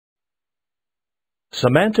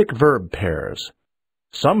Semantic verb pairs.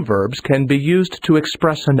 Some verbs can be used to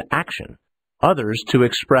express an action, others to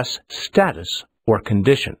express status or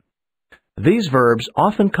condition. These verbs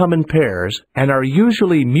often come in pairs and are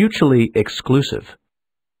usually mutually exclusive.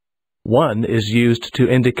 One is used to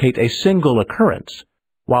indicate a single occurrence,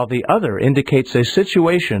 while the other indicates a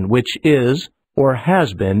situation which is or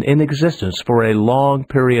has been in existence for a long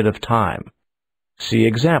period of time. See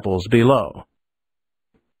examples below.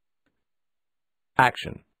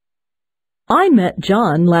 Action. I met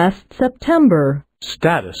John last September.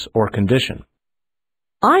 Status or condition.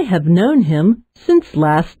 I have known him since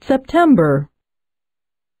last September.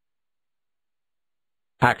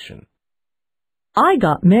 Action. I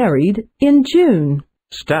got married in June.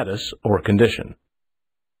 Status or condition.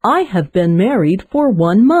 I have been married for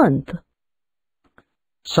 1 month.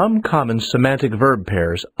 Some common semantic verb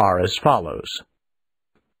pairs are as follows.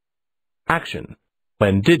 Action.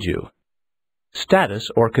 When did you? Status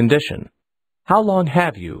or condition. How long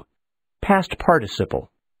have you? Past participle.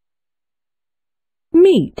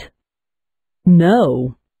 Meet.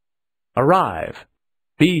 Know. Arrive.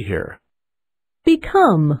 Be here.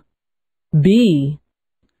 Become. Be.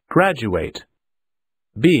 Graduate.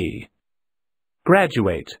 Be.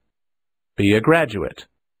 Graduate. Be a graduate.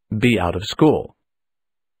 Be out of school.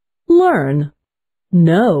 Learn.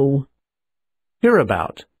 Know. Hear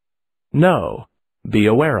about. Know. Be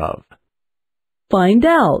aware of. Find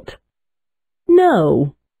out.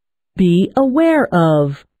 Know. Be aware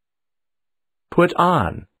of. Put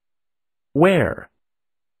on. Wear.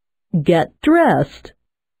 Get dressed.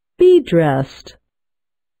 Be dressed.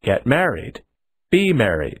 Get married. Be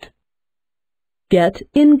married. Get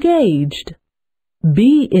engaged.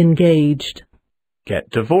 Be engaged. Get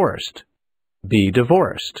divorced. Be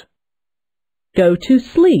divorced. Go to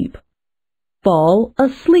sleep. Fall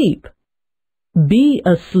asleep. Be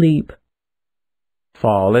asleep.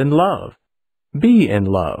 Fall in love. Be in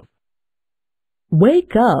love.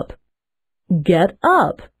 Wake up. Get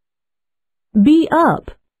up. Be up.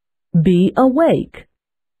 Be awake.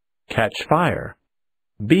 Catch fire.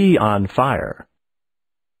 Be on fire.